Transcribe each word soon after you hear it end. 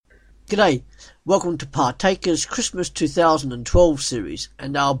G'day, welcome to Partaker's Christmas 2012 series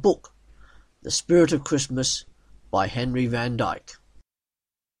and our book, The Spirit of Christmas by Henry Van Dyke.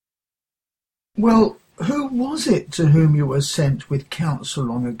 Well, who was it to whom you were sent with counsel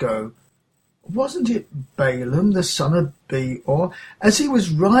long ago? Wasn't it Balaam, the son of Beor, as he was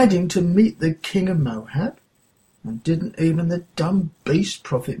riding to meet the king of Moab? And didn't even the dumb beast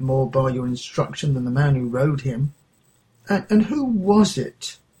profit more by your instruction than the man who rode him? And who was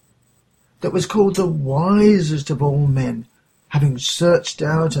it that was called the wisest of all men, having searched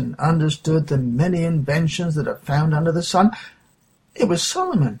out and understood the many inventions that are found under the sun? It was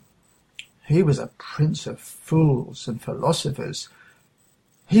Solomon. He was a prince of fools and philosophers.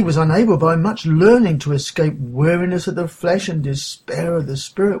 He was unable by much learning to escape weariness of the flesh and despair of the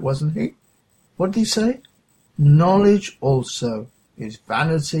spirit, wasn't he? What did he say? Knowledge also is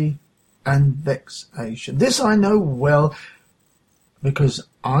vanity and vexation. This I know well, because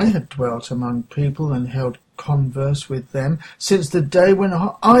I have dwelt among people and held converse with them since the day when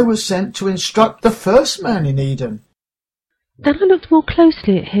I was sent to instruct the first man in Eden. Then I looked more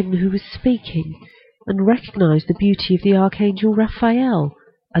closely at him who was speaking, and recognized the beauty of the archangel Raphael,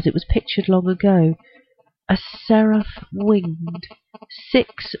 as it was pictured long ago, a seraph winged.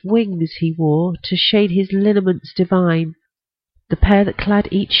 6 wings he wore to shade his lineaments divine. The pair that clad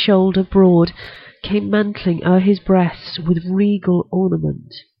each shoulder broad came mantling o'er his breast with regal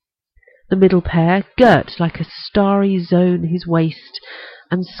ornament. The middle pair girt like a starry zone his waist,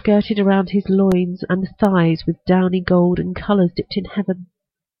 and skirted around his loins and thighs with downy gold and colours dipped in heaven.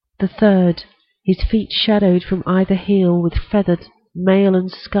 The third, his feet shadowed from either heel with feathered, mail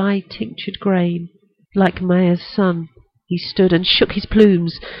and sky-tinctured grain. Like Maia's son, he stood and shook his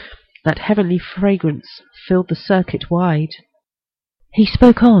plumes. That heavenly fragrance filled the circuit wide. He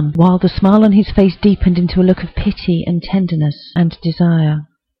spoke on, while the smile on his face deepened into a look of pity and tenderness and desire.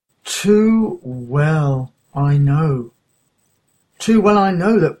 Too well I know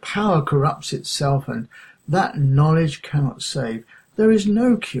that power corrupts itself, and that knowledge cannot save. There is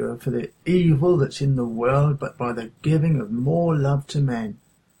no cure for the evil that's in the world but by the giving of more love to men.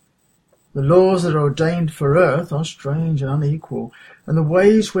 The laws that are ordained for earth are strange and unequal, and the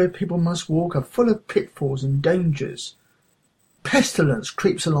ways where people must walk are full of pitfalls and dangers. Pestilence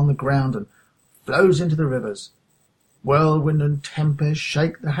creeps along the ground and flows into the rivers. Whirlwind and tempest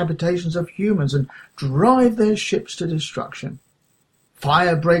shake the habitations of humans and drive their ships to destruction.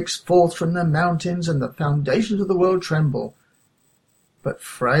 Fire breaks forth from the mountains, and the foundations of the world tremble. But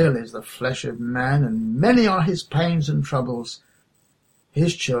frail is the flesh of man, and many are his pains and troubles.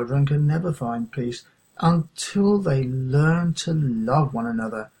 His children can never find peace until they learn to love one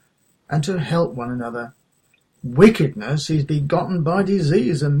another and to help one another. Wickedness is begotten by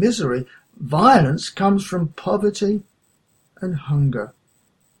disease and misery. Violence comes from poverty and hunger.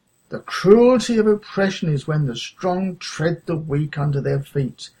 The cruelty of oppression is when the strong tread the weak under their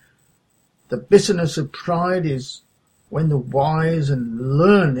feet. The bitterness of pride is when the wise and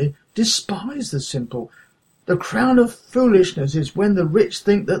learned despise the simple. The crown of foolishness is when the rich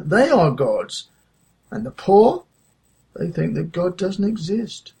think that they are gods, and the poor, they think that God doesn't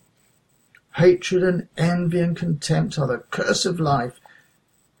exist. Hatred and envy and contempt are the curse of life,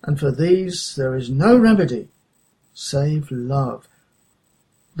 and for these there is no remedy save love.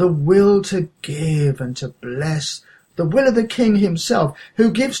 The will to give and to bless, the will of the King himself, who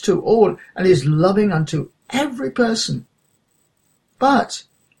gives to all and is loving unto every person. But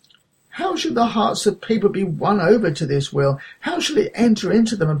how should the hearts of people be won over to this will? How shall it enter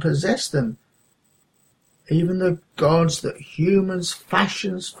into them and possess them? Even the gods that humans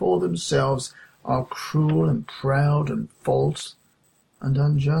fashions for themselves are cruel and proud and false and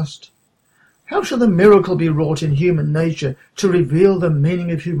unjust. How shall the miracle be wrought in human nature to reveal the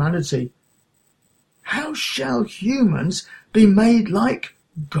meaning of humanity? How shall humans be made like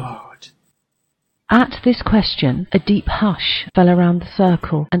God? At this question, a deep hush fell around the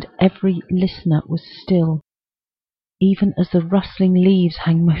circle, and every listener was still, even as the rustling leaves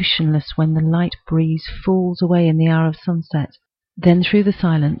hang motionless when the light breeze falls away in the hour of sunset. Then through the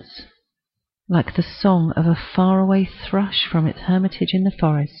silence, like the song of a faraway thrush from its hermitage in the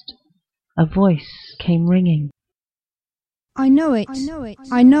forest, a voice came ringing. I know it. I know it.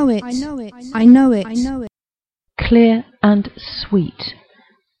 I know it. I know it. I know it. I know it. Clear and sweet.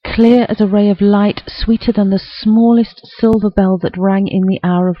 Clear as a ray of light, sweeter than the smallest silver bell that rang in the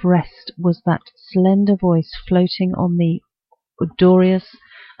hour of rest, was that slender voice floating on the odorous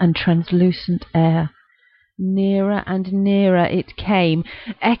and translucent air. Nearer and nearer it came,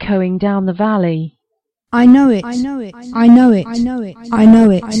 echoing down the valley. I know it. I know it. I know it. I know it. I know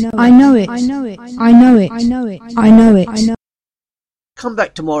it. I know it. I know it. I know it. I know it. I know it. I know it. I know it. Come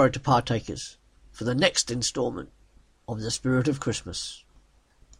back tomorrow to Partakers for the next instalment of The Spirit of Christmas.